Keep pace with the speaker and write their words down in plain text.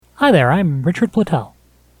Hi there, I'm Richard Platel.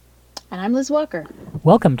 And I'm Liz Walker.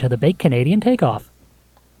 Welcome to the Baked Canadian Takeoff.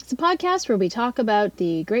 It's a podcast where we talk about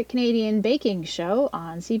the Great Canadian Baking Show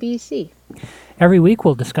on CBC. Every week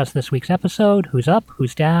we'll discuss this week's episode, who's up,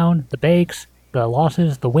 who's down, the bakes, the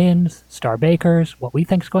losses, the wins, star bakers, what we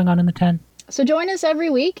think's going on in the tent. So join us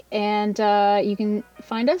every week, and you can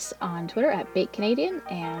find us on Twitter at Baked Canadian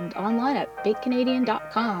and online at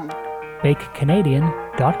bakedcanadian.com.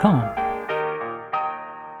 bakedcanadian.com.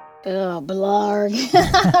 Ugh, blarg.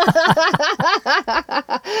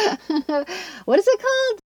 What is it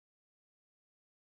called?